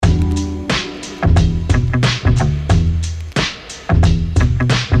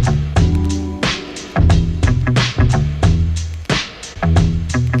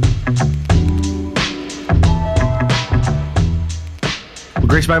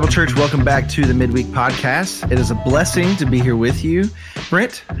Bible Church, welcome back to the Midweek Podcast. It is a blessing to be here with you.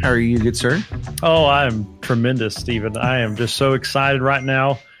 Brent, how are you, good sir? Oh, I'm tremendous, Stephen. I am just so excited right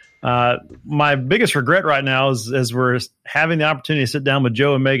now. My biggest regret right now is as we're having the opportunity to sit down with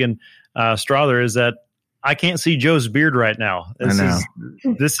Joe and Megan Strother is that I can't see Joe's beard right now.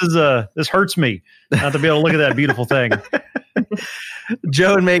 This hurts me not to be able to look at that beautiful thing.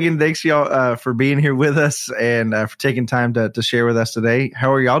 Joe and Megan, thanks y'all for being here with us and for taking time to share with us today.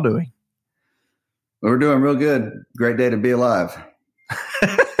 How are y'all doing? We're doing real good. Great day to be alive.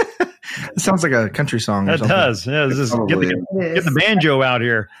 It sounds like a country song. It does. Yeah, get the banjo out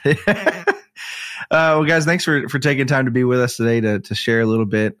here. Well, guys, thanks for taking time to be with us today to share a little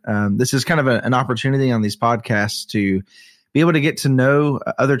bit. This is kind of an opportunity on these podcasts to be able to get to know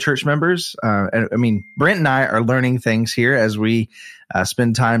other church members. I mean, Brent and I are learning things here as we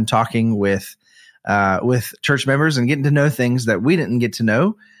spend time talking with church members and getting to know things that we didn't get to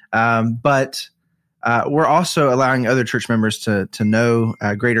know. But we're also allowing other church members to know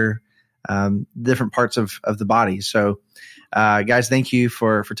greater different parts of the body. So, guys, thank you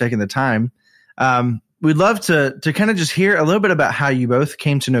for taking the time. We'd love to kind of just hear a little bit about how you both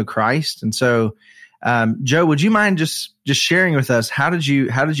came to know Christ. And so, Joe, would you mind just sharing with us how did you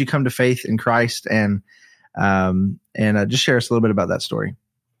come to faith in Christ and just share us a little bit about that story?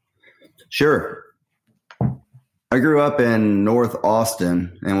 Sure. I grew up in North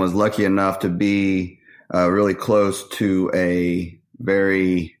Austin and was lucky enough to be really close to a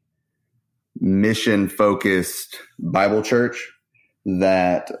very mission-focused Bible church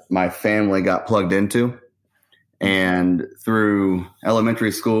that my family got plugged into. And through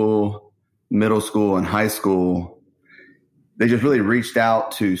elementary school, middle school, and high school, they just really reached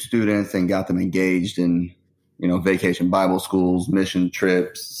out to students and got them engaged in, vacation Bible schools, mission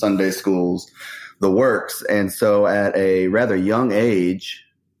trips, Sunday schools, the works. And so at a rather young age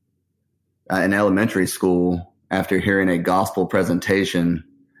in elementary school, after hearing a gospel presentation,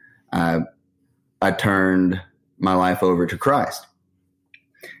 I turned my life over to Christ.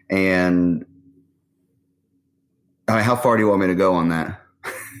 And I mean, how far do you want me to go on that?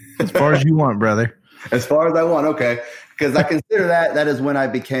 As far as you want, brother. As far as I want. Okay. Because I consider that is when I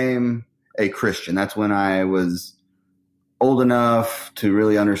became a Christian. That's when I was old enough to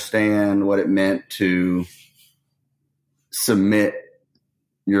really understand what it meant to submit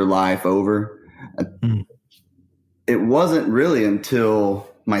your life over. It wasn't really until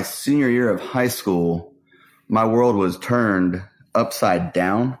my senior year of high school, my world was turned upside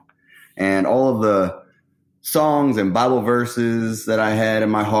down, and all of the songs and Bible verses that I had in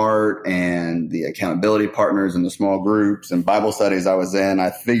my heart and the accountability partners and the small groups and Bible studies I was in,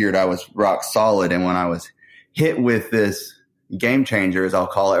 I figured I was rock solid. And when I was hit with this game changer, as I'll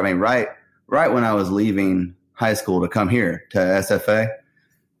call it, I mean, right when I was leaving high school to come here to SFA,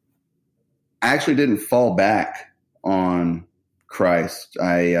 I actually didn't fall back on Christ.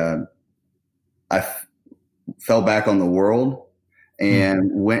 I fell back on the world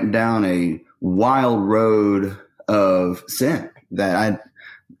and went down a wild road of sin that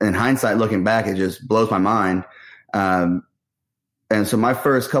in hindsight, looking back, it just blows my mind. And so my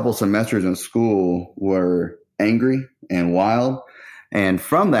first couple semesters in school were angry and wild. And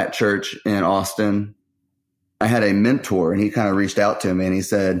from that church in Austin, I had a mentor, and he kind of reached out to me and he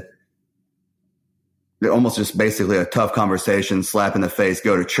said, almost just basically a tough conversation, slap in the face,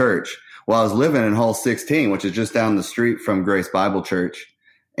 go to church. Well, I was living in Hall 16, which is just down the street from Grace Bible Church.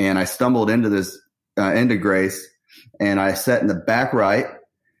 And I stumbled into Grace, and I sat in the back right,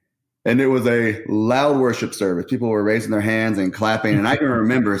 and it was a loud worship service. People were raising their hands and clapping. And I can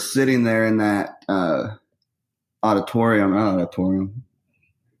remember sitting there in that auditorium, what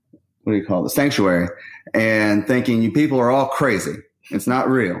do you call it? The sanctuary, and thinking, you people are all crazy. It's not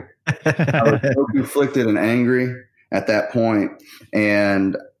real. I was so conflicted and angry at that point,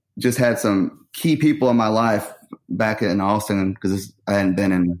 and just had some key people in my life back in Austin, because I hadn't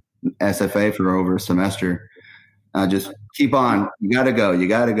been in SFA for over a semester. Just keep on. You got to go. You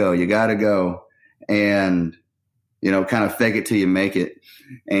got to go. You got to go. And, kind of fake it till you make it.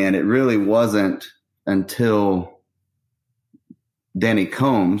 And it really wasn't until Danny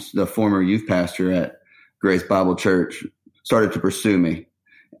Combs, the former youth pastor at Grace Bible Church, started to pursue me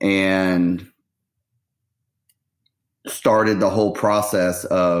and started the whole process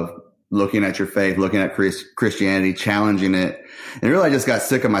of looking at your faith, looking at Christianity, challenging it. And really, I just got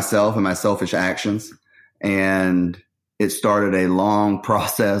sick of myself and my selfish actions. And it started a long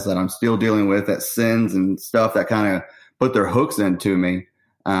process that I'm still dealing with, that sins and stuff that kind of put their hooks into me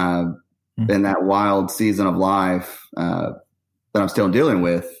in that wild season of life. that I'm still dealing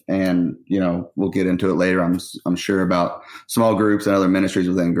with. And, we'll get into it later. I'm sure about small groups and other ministries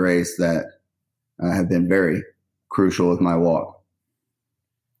within Grace that have been very crucial with my walk.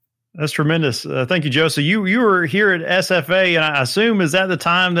 That's tremendous. Thank you, Joe. So you were here at SFA, and I assume, is that the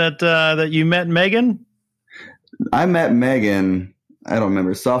time that you met Megan? I met Megan, I don't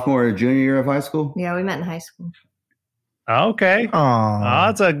remember, sophomore or junior year of high school? Yeah, we met in high school. Okay. Oh,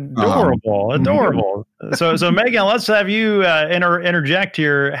 that's adorable. So Megan, let's have you interject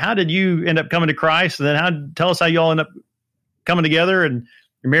here. How did you end up coming to Christ? And then tell us how you all end up coming together. And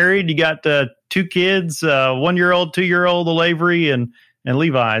you're married. You got 2 kids, 1-year-old, 2-year-old, Avery and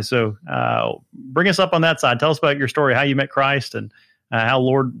Levi. So bring us up on that side. Tell us about your story, how you met Christ, and how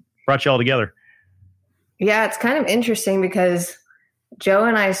Lord brought you all together. Yeah, it's kind of interesting because Joe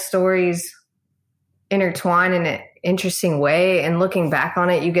and I's stories intertwine in an interesting way. And looking back on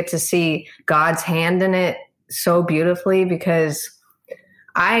it, you get to see God's hand in it so beautifully, because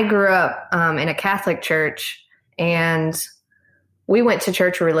I grew up in a Catholic church, and we went to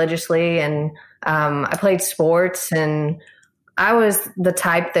church religiously, and I played sports, and I was the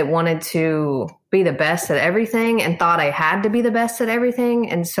type that wanted to be the best at everything and thought I had to be the best at everything.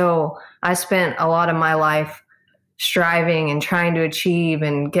 And so I spent a lot of my life striving and trying to achieve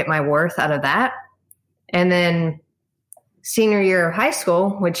and get my worth out of that. And then senior year of high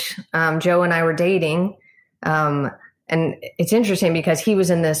school, which Joe and I were dating, and it's interesting because he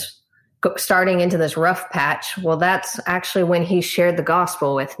was starting into this rough patch. Well, that's actually when he shared the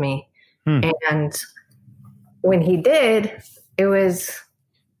gospel with me. And when he did, it was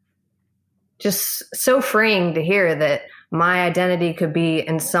just so freeing to hear that my identity could be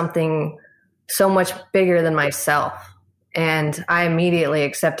in something so much bigger than myself. And I immediately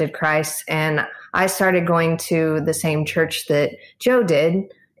accepted Christ, and I started going to the same church that Joe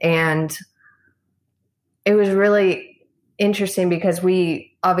did. And it was really interesting because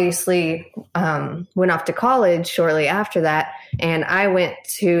we obviously went off to college shortly after that. And I went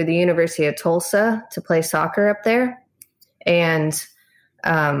to the University of Tulsa to play soccer up there. And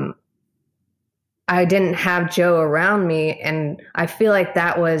I didn't have Joe around me. And I feel like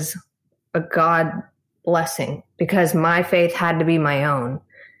that was a God blessing, because my faith had to be my own.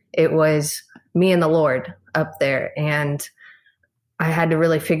 It was me and the Lord up there. And I had to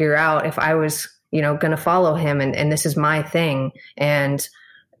really figure out if I was, going to follow him, and this is my thing. And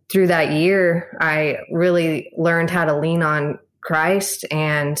through that year, I really learned how to lean on Christ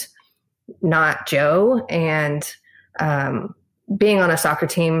and not Joe. And being on a soccer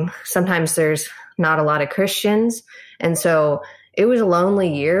team, sometimes there's not a lot of Christians. And so it was a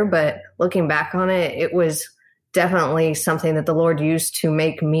lonely year, but looking back on it, it was definitely something that the Lord used to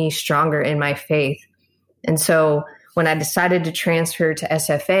make me stronger in my faith. And so when I decided to transfer to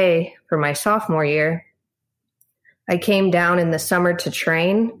SFA for my sophomore year, I came down in the summer to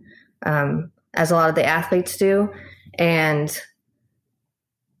train, as a lot of the athletes do. And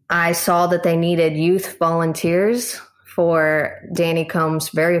I saw that they needed youth volunteers for Danny Combs'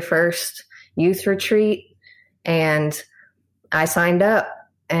 very first youth retreat. And I signed up,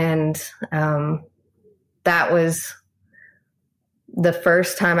 and that was the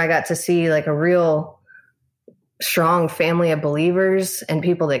first time I got to see like a real strong family of believers and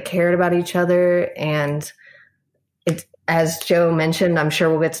people that cared about each other. And it, as Joe mentioned, I'm sure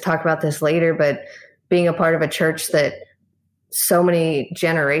we'll get to talk about this later, but being a part of a church that so many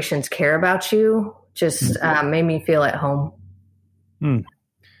generations care about you just made me feel at home.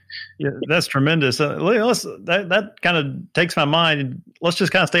 Yeah, that's tremendous. That kind of takes my mind. Let's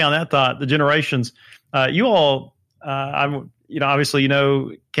just kind of stay on that thought. The generations, you all, obviously,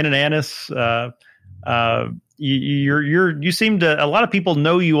 Ken and Annis. You seem to. A lot of people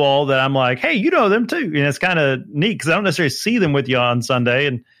know you all. That I'm like, hey, you know them too, and it's kind of neat because I don't necessarily see them with you on Sunday,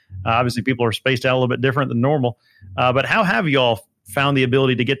 and obviously people are spaced out a little bit different than normal. But how have you all found the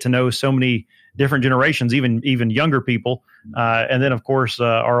ability to get to know so many different generations, even younger people, and then of course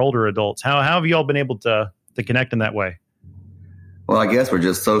our older adults? How have you all been able to connect in that way? Well, I guess we're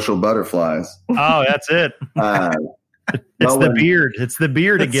just social butterflies. Oh, that's it. It's the beard. It's the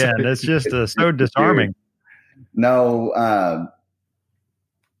beard again. It's just so disarming. No,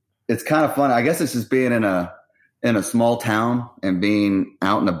 it's kind of fun. I guess it's just being in a small town and being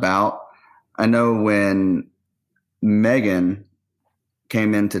out and about. I know when Megan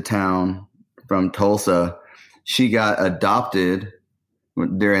came into town from Tulsa, she got adopted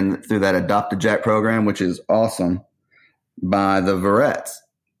through that Adopt a Jack program, which is awesome, by the Verettes.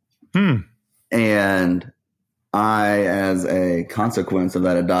 And I, as a consequence of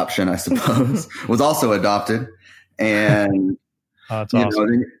that adoption, I suppose, was also adopted. And that's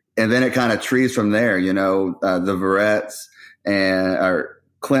awesome. And then it kind of trees from there. The Verettes and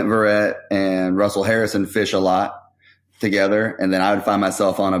Clint Verrett and Russell Harrison fish a lot together, and then I would find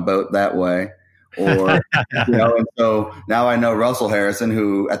myself on a boat that way. Or, and so now I know Russell Harrison,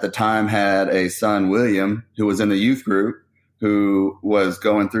 who at the time had a son, William, who was in the youth group, who was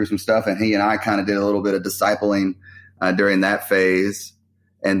going through some stuff, and he and I kind of did a little bit of discipling during that phase.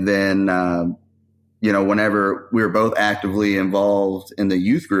 And then, whenever we were both actively involved in the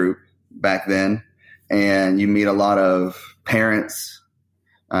youth group back then, and you meet a lot of parents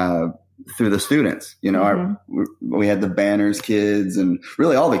through the students, we had the Banners kids and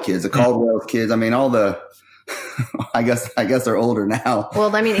really all the kids, the Caldwell's kids. I mean, all the, I guess they're older now.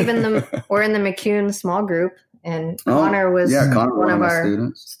 Well, I mean, even we're in the McCune small group, and Connor was one of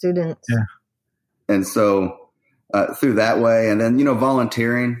our students. Yeah. And so through that way, and then,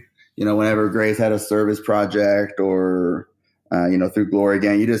 volunteering, whenever Grace had a service project or, through Glory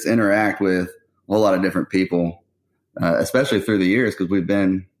Gang, you just interact with a whole lot of different people, especially through the years, because we've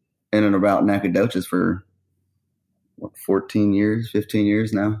been in and about Nacogdoches for 15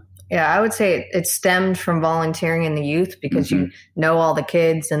 years now. Yeah, I would say it stemmed from volunteering in the youth, because you know all the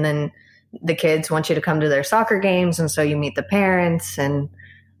kids, and then the kids want you to come to their soccer games, and so you meet the parents, and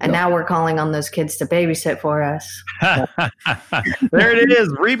now we're calling on those kids to babysit for us. There it is,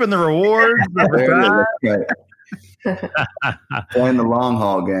 reaping the rewards. Playing the long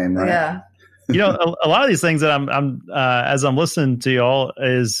haul game, right? Yeah. A lot of these things that I'm as I'm listening to y'all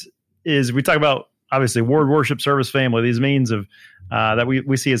is we talk about, obviously, word, worship, service, family, these means of that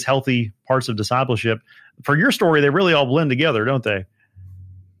we see as healthy parts of discipleship. For your story, they really all blend together, don't they?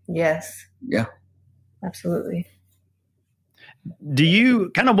 Yes. Yeah. Absolutely. Do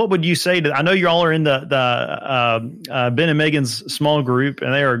you what would you say to, I know you all are in the Ben and Megan's small group,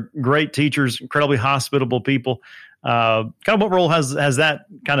 and they are great teachers, incredibly hospitable people. What role has that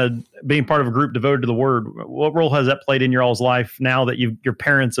kind of being part of a group devoted to the word? What role has that played in your all's life now that you're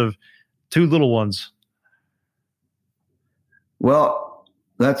parents of two little ones? Well,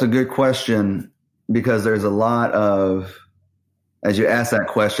 that's a good question, because there's a lot of, as you ask that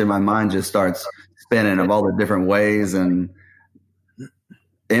question, my mind just starts spinning of all the different ways and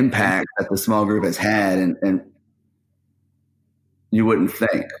impact that the small group has had. And you wouldn't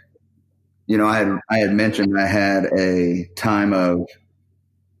think. I had mentioned I had a time of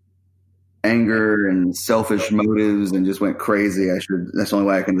anger and selfish motives and just went crazy. That's the only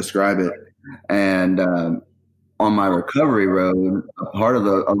way I can describe it. And on my recovery road, a lot of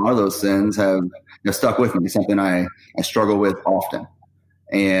those sins have stuck with me. Something I struggle with often.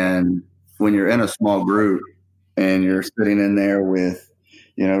 And when you're in a small group and you're sitting in there with,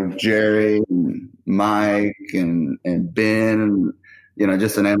 Jerry and Mike and Ben,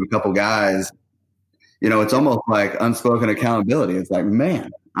 just to name a couple guys, it's almost like unspoken accountability. It's like,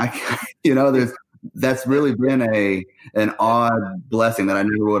 man, that's really been an odd blessing that I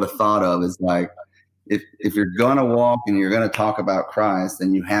never would have thought of. Is like, if you're going to walk and you're going to talk about Christ,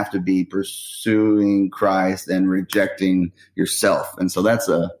 then you have to be pursuing Christ and rejecting yourself. And so that's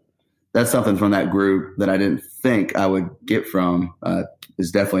something from that group that I didn't think I would get from, has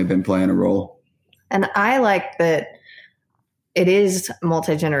definitely been playing a role. And I like that it is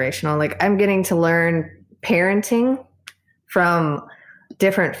multi-generational. Like, I'm getting to learn parenting from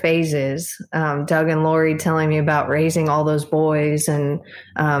different phases. Doug and Lori telling me about raising all those boys, and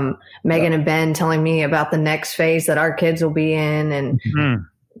Megan and Ben telling me about the next phase that our kids will be in. And,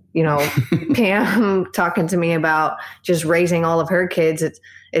 Pam talking to me about just raising all of her kids.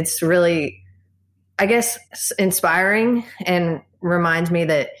 It's really, I guess, inspiring, and reminds me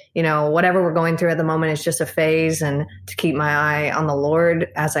that, whatever we're going through at the moment is just a phase, and to keep my eye on the Lord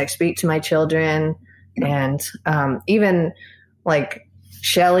as I speak to my children. And even like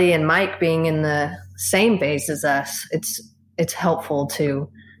Shelly and Mike being in the same phase as us, it's helpful to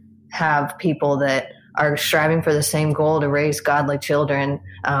have people that are striving for the same goal to raise godly children,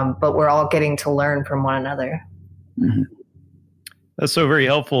 but we're all getting to learn from one another. Mm-hmm. That's so very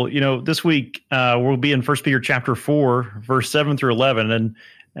helpful. This week we'll be in 1 Peter chapter 4, verse 7 through 11.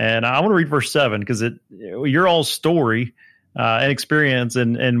 And I want to read verse 7, because your all's story and experience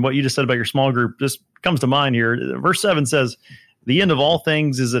and what you just said about your small group just comes to mind here. Verse 7 says, "The end of all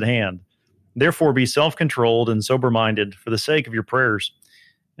things is at hand. Therefore be self-controlled and sober-minded for the sake of your prayers."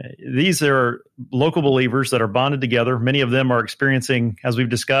 These are local believers that are bonded together. Many of them are experiencing, as we've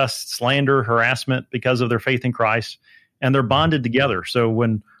discussed, slander, harassment because of their faith in Christ. And they're bonded together. So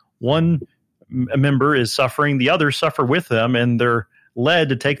when one member is suffering, the others suffer with them, and they're led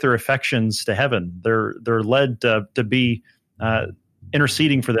to take their affections to heaven. They're led to be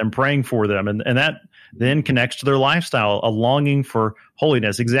interceding for them, praying for them. And that then connects to their lifestyle, a longing for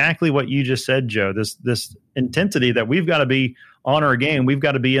holiness. Exactly what you just said, Joe, this intensity that we've got to be on our game. We've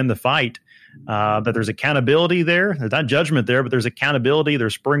got to be in the fight, that there's accountability there. There's not judgment there, but there's accountability. They're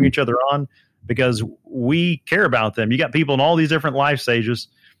spurring each other on because we care about them. You got people in all these different life stages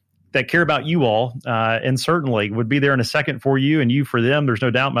that care about you all, and certainly would be there in a second for you and you for them. There's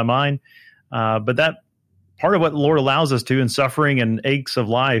no doubt in my mind. But that part of what the Lord allows us to in suffering and aches of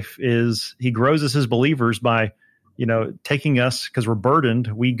life is he grows us as believers by, taking us, because we're burdened,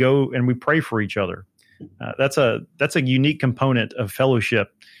 we go and we pray for each other. That's a unique component of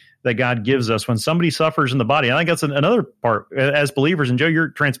fellowship that God gives us when somebody suffers in the body. I think that's another part as believers. And Joe, your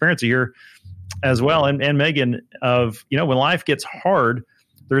transparency here as well, and Megan, of, when life gets hard,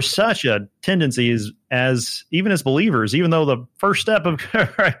 there's such a tendency as even as believers, even though the first step of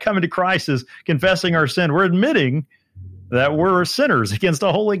coming to Christ is confessing our sin, we're admitting that we're sinners against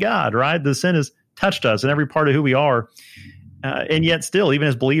a holy God, right? The sin has touched us in every part of who we are. And yet still, even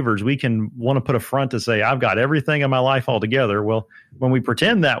as believers, we can want to put a front to say, I've got everything in my life all together. Well, when we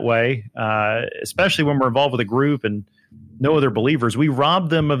pretend that way, especially when we're involved with a group and no other believers, we rob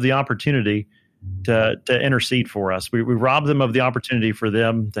them of the opportunity to intercede for us. We rob them of the opportunity for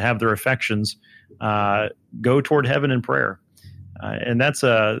them to have their affections go toward heaven in prayer. And that's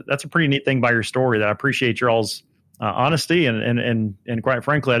a pretty neat thing by your story that I appreciate your all's honesty and quite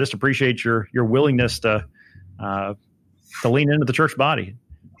frankly, I just appreciate your willingness to lean into the church body.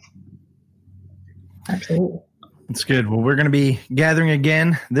 Absolutely. That's good. Well, we're going to be gathering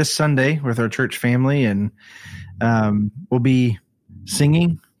again this Sunday with our church family, and we'll be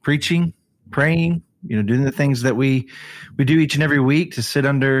singing, preaching, praying, doing the things that we do each and every week to sit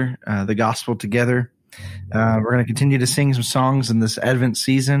under the gospel together. We're going to continue to sing some songs in this Advent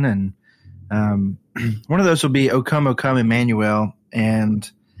season, and one of those will be "O Come, Emmanuel."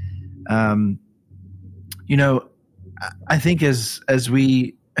 And I think as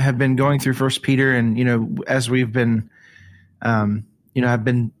we have been going through First Peter, and as we've been, I've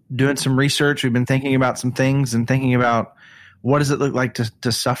been doing some research. We've been thinking about some things and thinking about what does it look like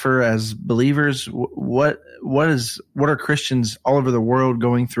to suffer as believers. What are Christians all over the world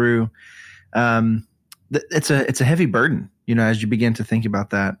going through? It's a heavy burden, as you begin to think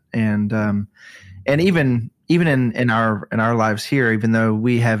about that, and even in our lives here, even though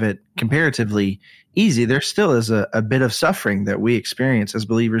we have it comparatively easy, there still is a bit of suffering that we experience as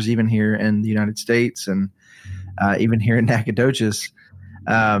believers, even here in the United States and even here in Nacogdoches.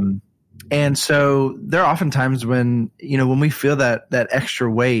 And so there are often times when we feel that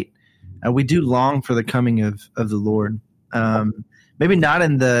extra weight, we do long for the coming of the Lord. Maybe not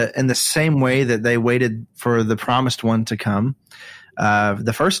in the same way that they waited for the promised one to come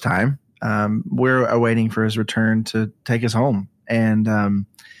the first time. We're awaiting for his return to take us home. And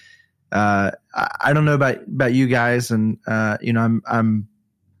I don't know about you guys, and I'm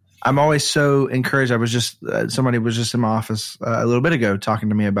always so encouraged. I was just somebody was just in my office a little bit ago talking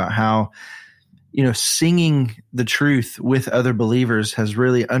to me about how singing the truth with other believers has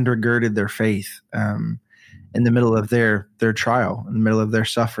really undergirded their faith in the middle of their trial, in the middle of their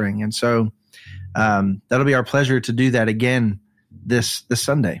suffering. And so that'll be our pleasure to do that again this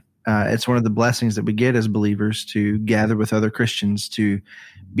Sunday. It's one of the blessings that we get as believers to gather with other Christians, to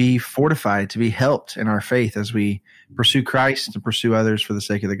be fortified, to be helped in our faith as we pursue Christ and pursue others for the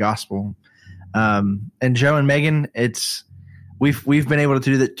sake of the gospel. And Joe and Megan, we've been able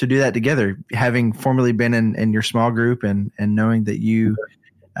to do that together, having formerly been in your small group and knowing that you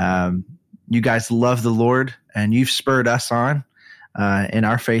guys love the Lord and you've spurred us on in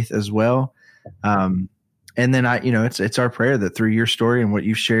our faith as well. And then it's our prayer that through your story and what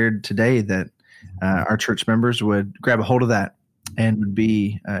you've shared today, that our church members would grab a hold of that and would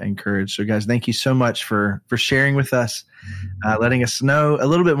be encouraged. So guys, thank you so much for sharing with us, letting us know a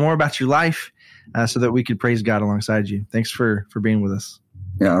little bit more about your life so that we could praise God alongside you. Thanks for being with us.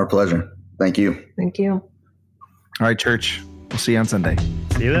 Yeah, our pleasure. Thank you. Thank you. All right, church. We'll see you on Sunday.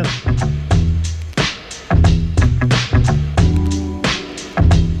 See you then.